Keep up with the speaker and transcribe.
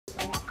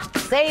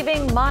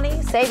saving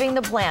money, saving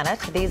the planet.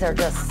 These are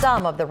just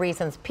some of the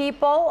reasons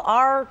people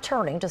are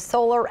turning to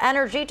solar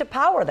energy to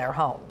power their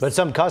homes. But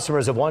some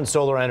customers of one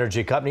solar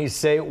energy company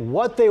say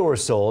what they were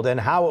sold and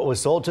how it was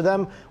sold to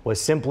them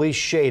was simply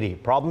shady.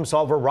 Problem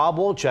solver Rob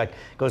Wolchek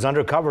goes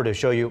undercover to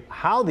show you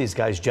how these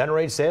guys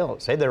generate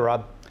sales. Hey there,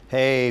 Rob.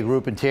 Hey,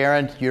 Rup and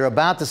Taryn, you're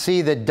about to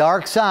see the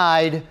dark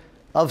side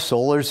of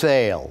solar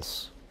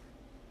sales.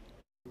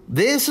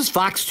 This is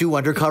Fox 2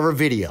 undercover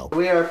video.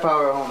 We are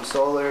Powerhome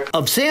Solar.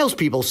 Of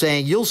salespeople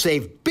saying you'll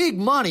save big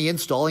money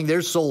installing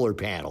their solar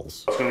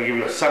panels. It's going to give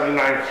you a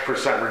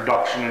 79%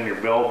 reduction in your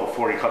bill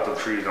before you cut the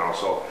trees down.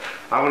 So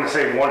I'm going to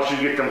say once you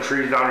get them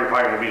trees down, you're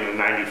probably going to be in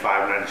the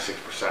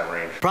 95–96%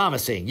 range.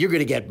 Promising you're going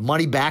to get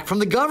money back from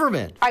the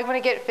government. I'm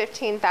going to get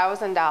 $15,000.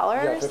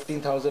 Yeah,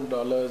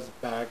 $15,000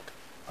 back,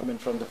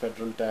 from the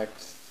federal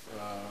tax.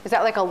 Is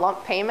that like a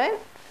lump payment?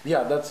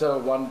 Yeah, that's a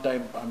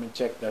one-time,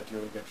 check that you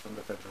will get from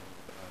the federal.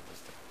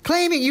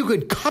 Claiming you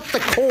could cut the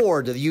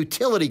cord to the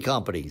utility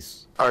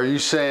companies. Are you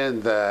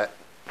saying that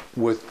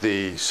with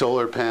the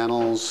solar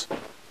panels,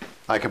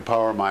 I can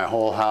power my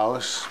whole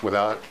house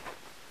without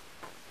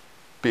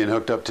being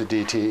hooked up to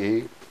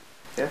DTE?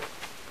 Yeah.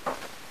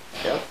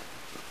 Yep.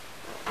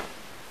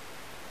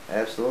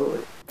 Absolutely.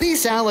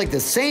 These sound like the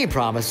same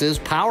promises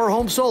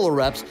Powerhome Solar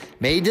reps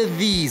made to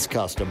these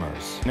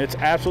customers. It's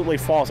absolutely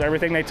false.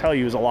 Everything they tell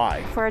you is a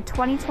lie. For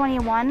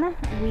 2021,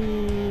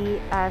 we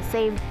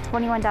saved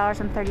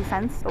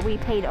 $21.30, but we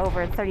paid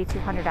over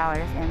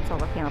 $3,200 in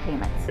solar panel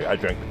payments. I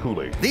drank the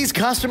Kool-Aid. These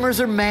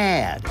customers are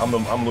mad. I'm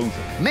losing.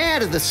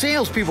 Mad at the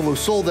salespeople who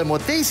sold them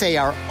what they say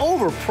are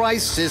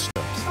overpriced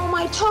systems. So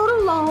my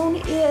total loan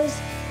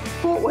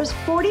was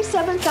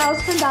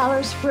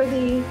 $47,000 for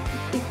the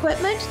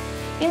equipment.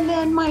 And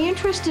then my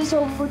interest is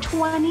over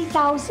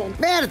 $20,000.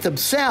 Mad at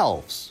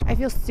themselves. I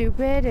feel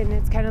stupid, and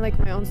it's kind of like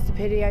my own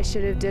stupidity. I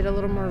should have did a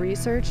little more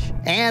research.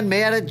 And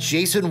mad at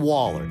Jason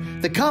Waller,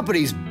 the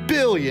company's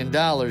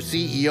billion-dollar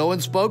CEO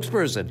and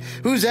spokesperson,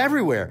 who's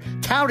everywhere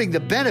touting the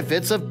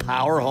benefits of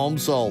Powerhome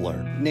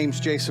Solar. Name's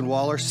Jason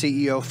Waller,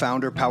 CEO,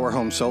 founder,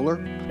 Powerhome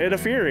Solar. It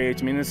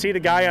infuriates me to see the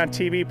guy on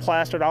TV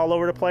plastered all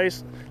over the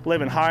place,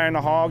 living high on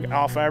the hog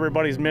off of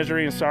everybody's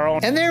misery and sorrow.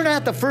 And they're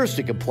not the first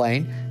to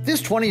complain.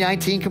 This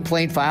 2019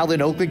 complaint filed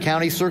in Oakland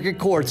County Circuit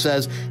Court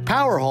says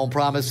Powerhome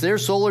promised their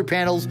solar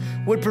panels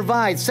would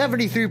provide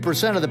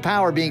 73% of the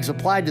power being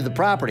supplied to the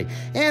property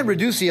and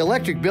reduce the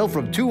electric bill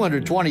from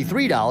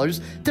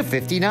 $223 to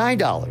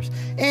 $59,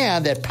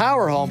 and that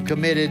Powerhome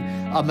committed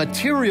a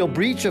material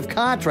breach of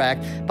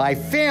contract by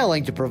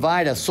failing to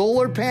provide a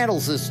solar panel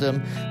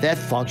system that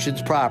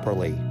functions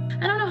properly.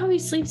 I don't know how he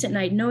sleeps at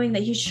night knowing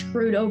that he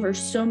screwed over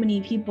so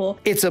many people.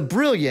 It's a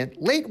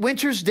brilliant late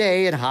winter's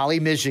day in Holly,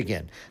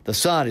 Michigan. The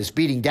sun is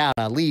beating down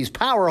on Lee's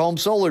Powerhome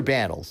solar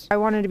panels. I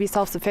wanted to be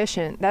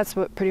self-sufficient. That's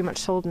what pretty much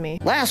sold me.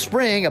 Last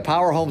spring, a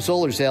Powerhome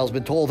solar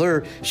salesman told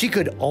her she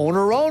could own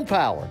her own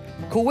power.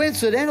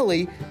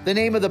 Coincidentally, the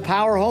name of the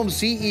Powerhome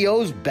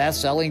CEO's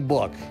best-selling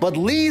book. But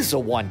Lee's the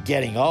one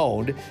getting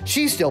owned.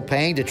 She's still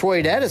paying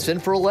Detroit Edison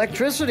for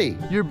electricity.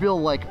 Your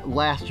bill,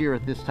 last year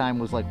at this time,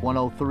 was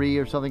 $103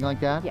 or something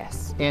like that?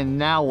 Yes. And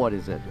now what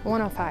is it?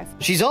 $105.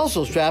 She's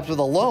also strapped with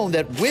a loan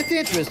that with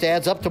interest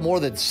adds up to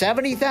more than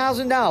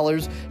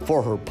 $70,000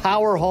 for her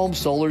Powerhome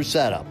solar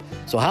setup.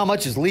 So how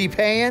much is Lee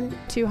paying?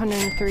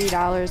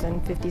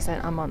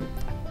 $203.50 a month.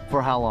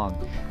 For how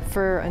long?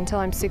 Until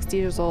I'm 60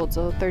 years old,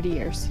 so 30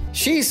 years.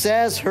 She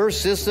says her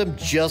system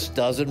just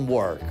doesn't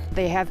work.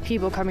 They have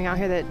people coming out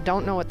here that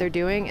don't know what they're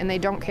doing, and they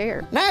don't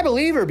care. And I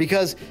believe her,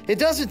 because it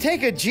doesn't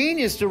take a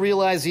genius to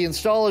realize the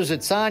installers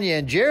at Sonia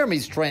and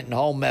Jeremy's Trenton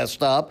home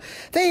messed up.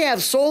 They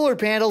have solar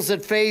panels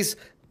that face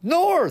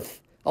north,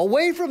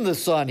 away from the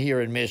sun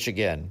here in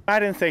Michigan. I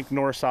didn't think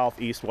north,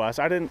 south, east, west.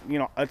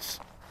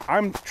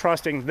 I'm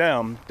trusting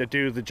them to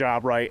do the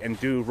job right and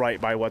do right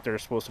by what they're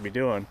supposed to be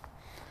doing.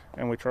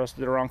 And we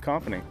trusted the wrong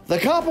company. The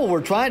couple were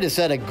trying to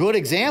set a good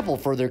example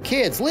for their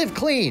kids. Live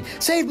clean,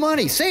 save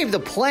money, save the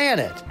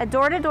planet. A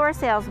door-to-door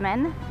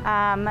salesman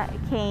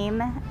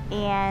came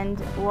and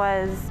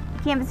was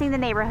canvassing the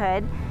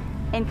neighborhood,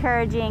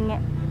 encouraging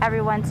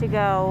everyone to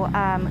go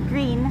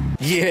green.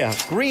 Yeah,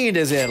 green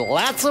is in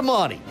lots of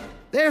money.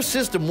 Their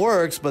system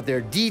works, but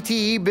their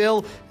DTE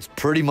bill is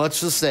pretty much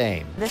the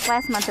same. This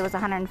last month it was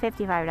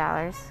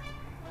 $155.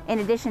 In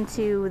addition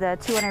to the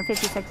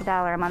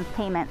 $256 a month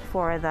payment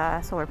for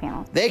the solar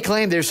panels. They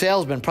claim their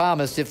salesman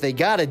promised if they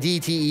got a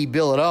DTE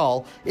bill at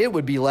all, it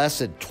would be less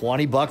than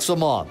 $20 a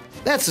month.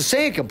 That's the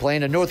same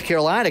complaint a North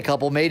Carolina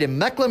couple made in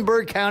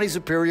Mecklenburg County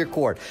Superior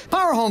Court.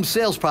 Powerhome's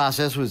sales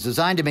process was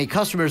designed to make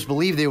customers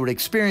believe they would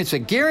experience a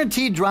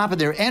guaranteed drop in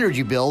their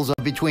energy bills of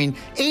between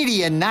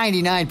 80 and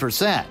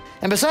 99%.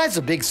 And besides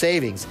the big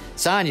savings,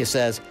 Sonia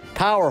says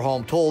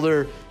Powerhome told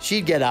her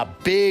she'd get a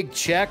big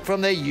check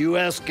from the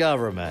U.S.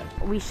 government.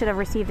 We should have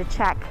received a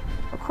check,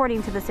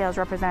 according to the sales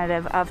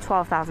representative, of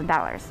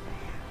 $12,000,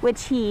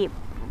 which he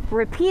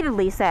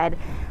repeatedly said,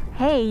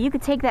 hey, you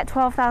could take that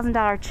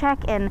 $12,000 check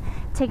and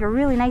take a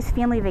really nice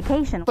family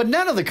vacation. But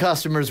none of the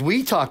customers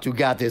we talked to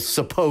got this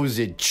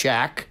supposed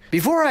check.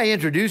 Before I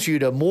introduce you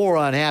to more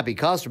unhappy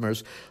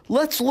customers,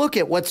 let's look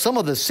at what some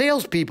of the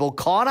salespeople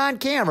caught on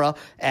camera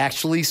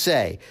actually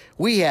say.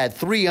 We had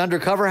 3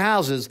 undercover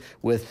houses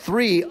with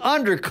 3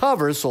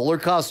 undercover solar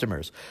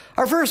customers.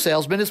 Our first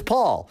salesman is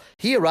Paul.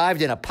 He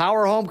arrived in a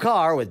Powerhome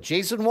car with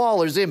Jason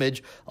Waller's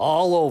image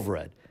all over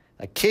it.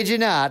 I kid you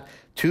not,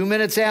 2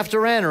 minutes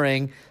after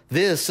entering,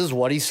 this is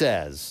what he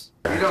says.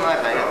 You don't mind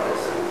if I get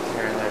this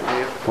here and there, do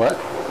you? What?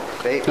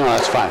 Vape? No,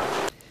 that's fine.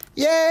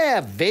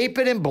 Yeah,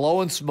 vaping and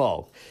blowing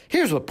smoke.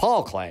 Here's what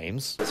Paul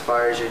claims. As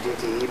far as your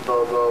DTE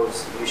bill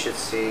goes, you should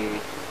see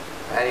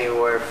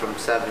anywhere from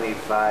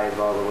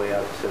 75 all the way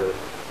up to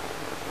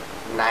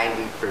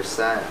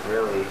 90%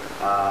 really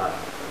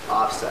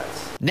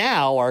offsets.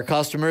 Now our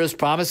customer is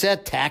promised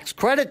that tax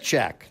credit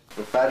check.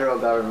 The federal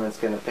government's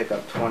going to pick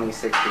up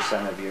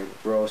 26% of your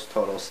gross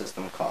total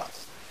system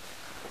cost.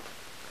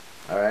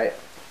 All right?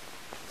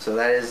 So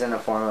that is in the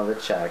form of a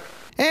check.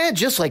 And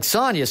just like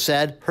Sonia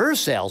said, her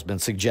salesman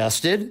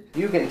suggested,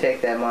 you can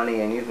take that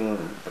money and you can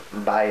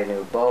buy a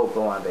new boat,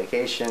 go on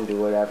vacation, do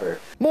whatever.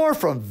 More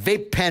from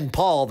Vape Pen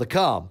Paul to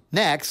come.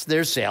 Next,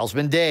 there's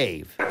salesman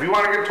Dave. If you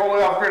want to get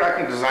totally off grid, I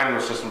can design you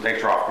a system that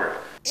takes you off grid.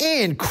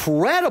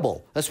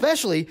 Incredible,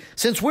 especially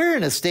since we're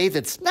in a state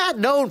that's not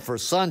known for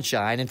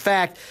sunshine. In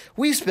fact,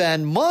 we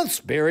spend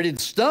months buried in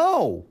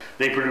snow.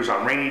 They produce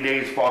on rainy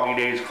days,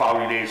 foggy days,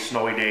 cloudy days,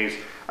 snowy days.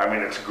 I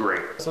mean, it's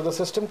great. So the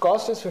system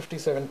cost is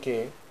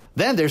 $57K.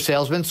 Then there's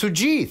salesman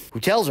Sujith, who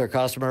tells her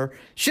customer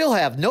she'll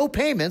have no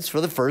payments for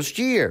the first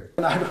year.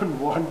 I don't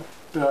want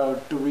to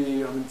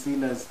be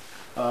seen as,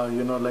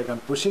 like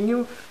I'm pushing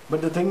you.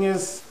 But the thing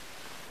is,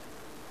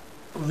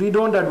 we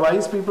don't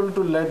advise people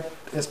to let,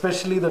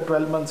 especially the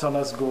 12 months on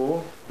us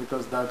go,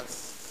 because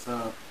that's,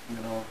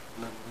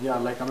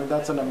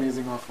 that's an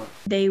amazing offer.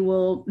 They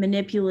will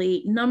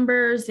manipulate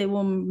numbers, they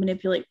will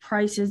manipulate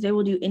prices, they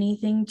will do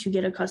anything to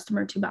get a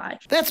customer to buy.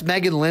 That's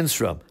Megan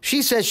Lindstrom.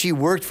 She says she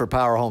worked for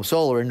Powerhome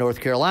Solar in North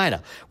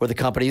Carolina, where the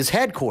company is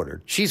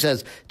headquartered. She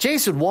says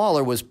Jason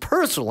Waller was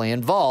personally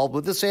involved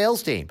with the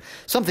sales team,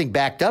 something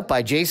backed up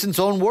by Jason's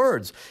own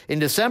words. In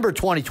December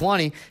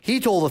 2020, he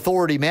told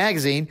Authority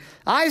magazine,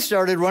 I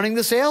started running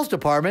the sales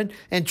department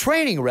and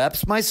training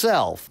reps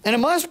myself. And it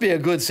must be a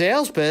good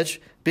sales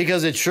pitch,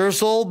 because it sure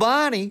sold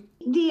Bonnie.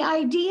 The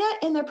idea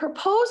and the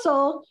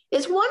proposal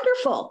is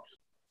wonderful,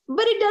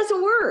 but it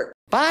doesn't work.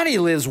 Bonnie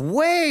lives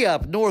way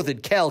up north in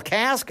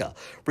Kalkaska.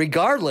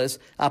 Regardless,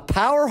 a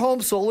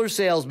Powerhome Solar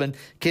salesman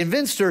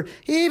convinced her,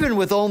 even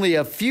with only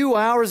a few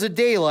hours of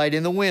daylight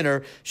in the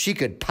winter, she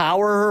could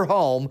power her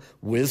home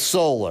with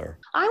solar.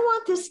 I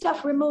want this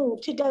stuff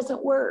removed. It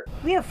doesn't work.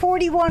 We have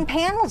 41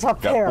 panels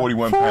up there.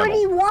 41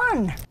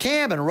 panels.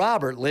 Cam and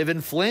Robert live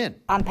in Flint.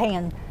 I'm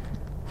paying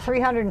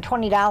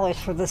 $320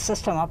 for the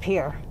system up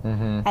here.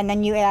 And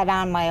then you add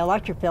on my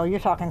electric bill, you're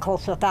talking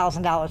close to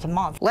 $1,000 a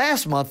month.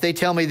 Last month, they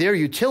tell me their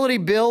utility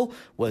bill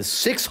was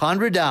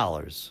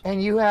 $600.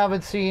 And you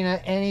haven't seen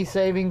any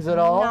savings at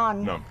all?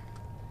 None. No.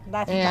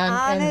 That's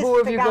and who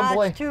have you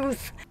complained?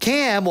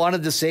 Cam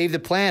wanted to save the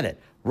planet.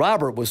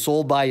 Robert was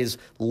sold by his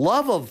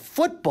love of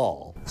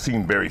football.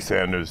 Seen Barry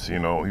Sanders, he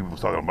was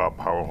talking about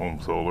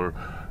Powerhome Solar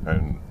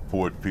and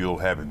Ford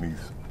Field having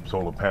these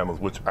solar panels,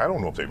 which I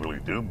don't know if they really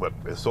do, but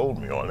they sold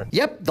me on it.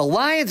 Yep, the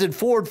Lions and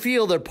Ford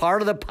Field are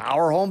part of the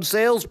Powerhome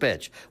sales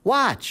pitch.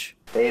 Watch.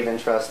 They've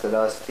entrusted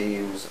us to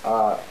use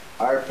our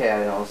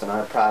panels and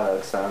our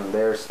products on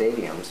their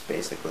stadiums,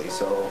 basically.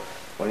 So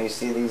when you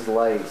see these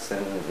lights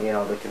and,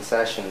 the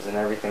concessions and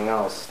everything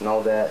else,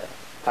 know that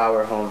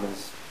Powerhome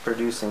is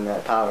producing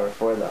that power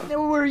for them.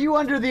 Were you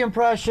under the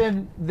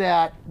impression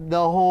that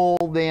the whole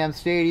damn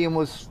stadium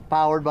was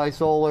powered by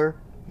solar?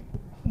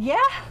 Yeah.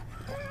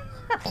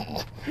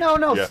 No,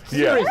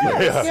 seriously.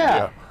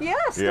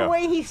 Yes, the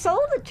way he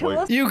sold it to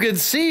us. You can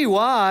see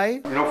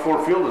why.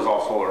 Ford Field is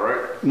all solar,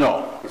 right?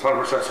 No. It's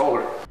 100%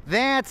 solar.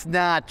 That's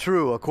not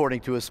true, according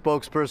to a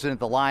spokesperson at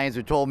the Lions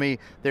who told me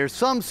there's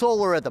some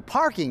solar at the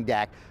parking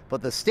deck,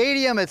 but the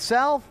stadium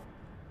itself,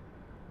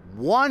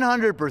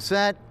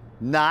 100%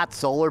 not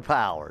solar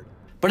powered.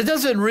 But it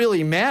doesn't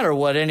really matter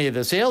what any of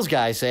the sales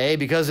guys say,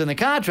 because in the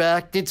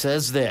contract it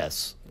says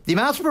this. The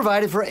amounts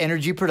provided for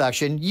energy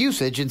production,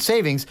 usage, and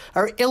savings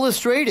are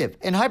illustrative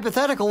and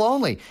hypothetical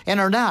only, and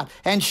are not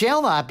and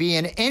shall not be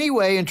in any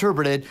way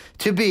interpreted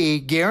to be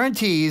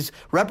guarantees,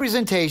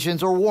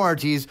 representations, or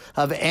warranties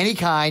of any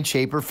kind,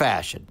 shape, or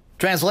fashion.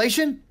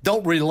 Translation?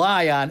 Don't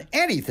rely on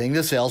anything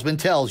the salesman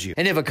tells you.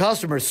 And if a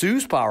customer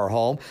sues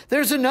Powerhome,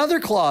 there's another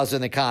clause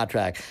in the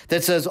contract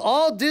that says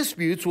all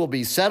disputes will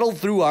be settled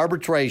through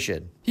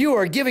arbitration. You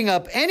are giving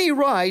up any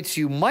rights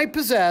you might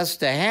possess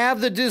to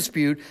have the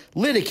dispute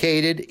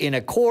litigated in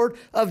a court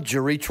of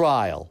jury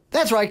trial.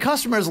 That's right,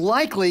 customers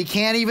likely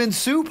can't even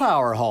sue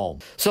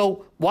Powerhome.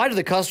 So why do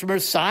the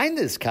customers sign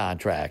this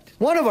contract?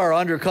 One of our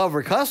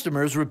undercover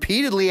customers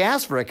repeatedly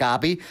asked for a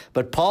copy,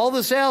 but Paul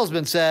the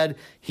salesman said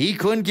he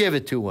couldn't give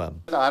it to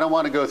him. I don't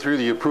want to go through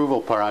the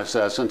approval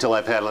process until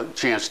I've had a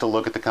chance to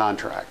look at the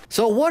contract.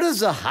 So what does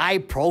the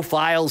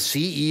high-profile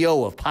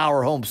CEO of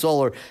Powerhome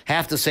Solar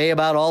have to say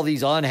about all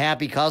these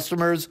unhappy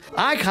customers,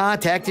 I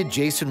contacted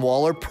Jason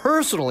Waller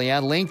personally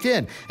on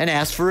LinkedIn and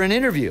asked for an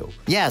interview.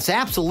 Yes,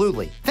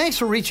 absolutely. Thanks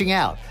for reaching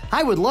out.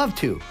 I would love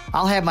to.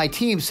 I'll have my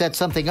team set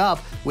something up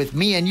with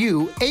me and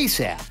you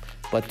ASAP.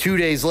 But 2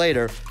 days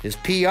later, his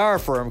PR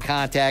firm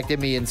contacted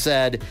me and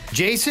said,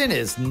 Jason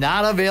is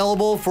not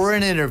available for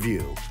an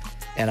interview.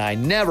 And I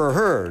never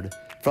heard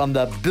from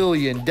the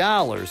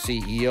billion-dollar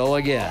CEO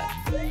again.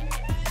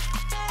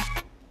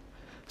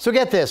 So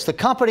get this, the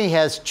company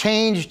has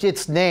changed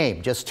its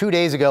name. Just 2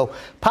 days ago,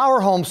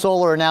 Powerhome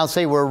Solar announced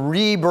they were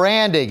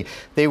rebranding.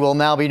 They will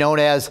now be known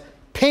as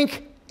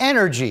Pink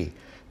Energy.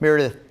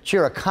 Meredith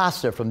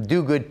Chiracosta from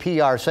Do Good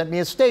PR sent me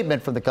a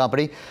statement from the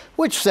company,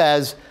 which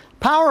says,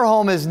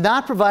 Powerhome is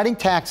not providing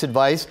tax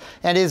advice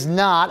and is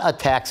not a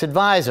tax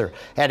advisor,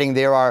 adding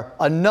there are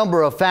a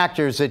number of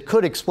factors that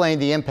could explain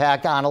the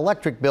impact on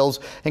electric bills,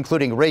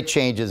 including rate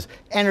changes,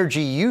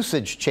 energy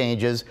usage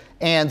changes,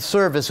 and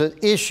service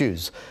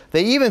issues.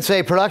 They even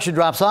say production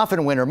drops off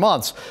in winter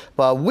months,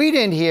 but we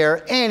didn't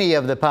hear any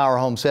of the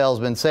Powerhome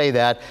salesmen say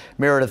that.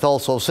 Meredith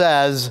also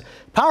says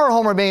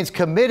Powerhome remains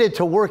committed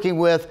to working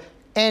with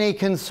any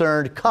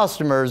concerned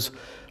customers.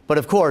 But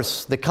of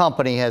course, the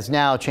company has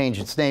now changed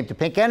its name to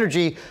Pink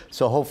Energy,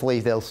 so hopefully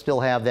they'll still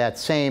have that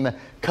same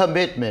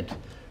commitment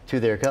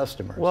to their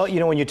customers. Well, you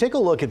know, when you take a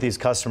look at these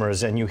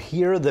customers and you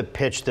hear the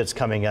pitch that's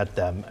coming at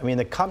them, I mean,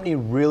 the company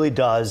really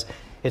does,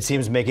 it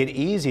seems, make it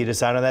easy to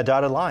sign on that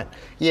dotted line.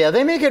 Yeah,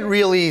 they make it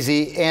real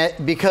easy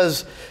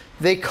because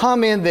they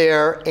come in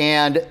there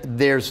and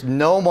there's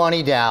no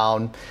money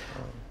down.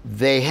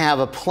 They have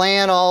a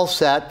plan all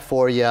set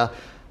for you.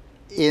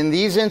 In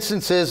these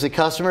instances, the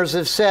customers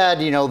have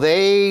said, you know,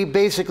 they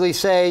basically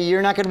say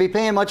you're not going to be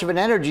paying much of an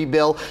energy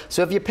bill.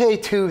 So if you pay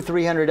 $200,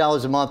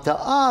 $300 a month to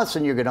us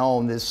and you're going to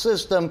own this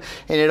system,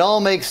 and it all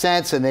makes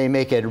sense, and they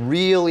make it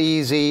real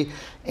easy,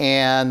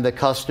 and the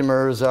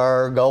customers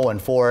are going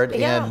for it,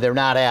 and they're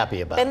not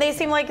happy about it. And they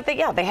seem like,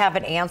 they have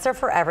an answer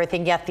for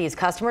everything, yet these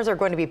customers are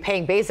going to be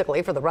paying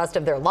basically for the rest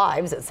of their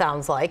lives, it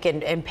sounds like,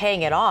 and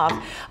paying it off.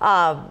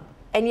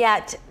 And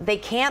yet they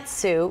can't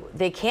sue,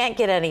 they can't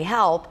get any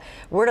help.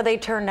 Where do they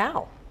turn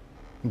now?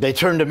 They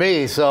turn to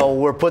me, so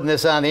we're putting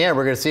this on the air.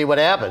 We're going to see what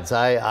happens.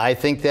 I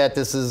think that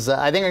this is,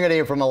 I think I'm going to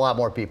hear from a lot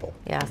more people.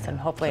 Yes, and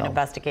hopefully an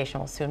investigation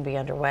will soon be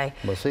underway.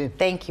 We'll see.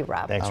 Thank you,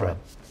 Rob. Thanks, Rob.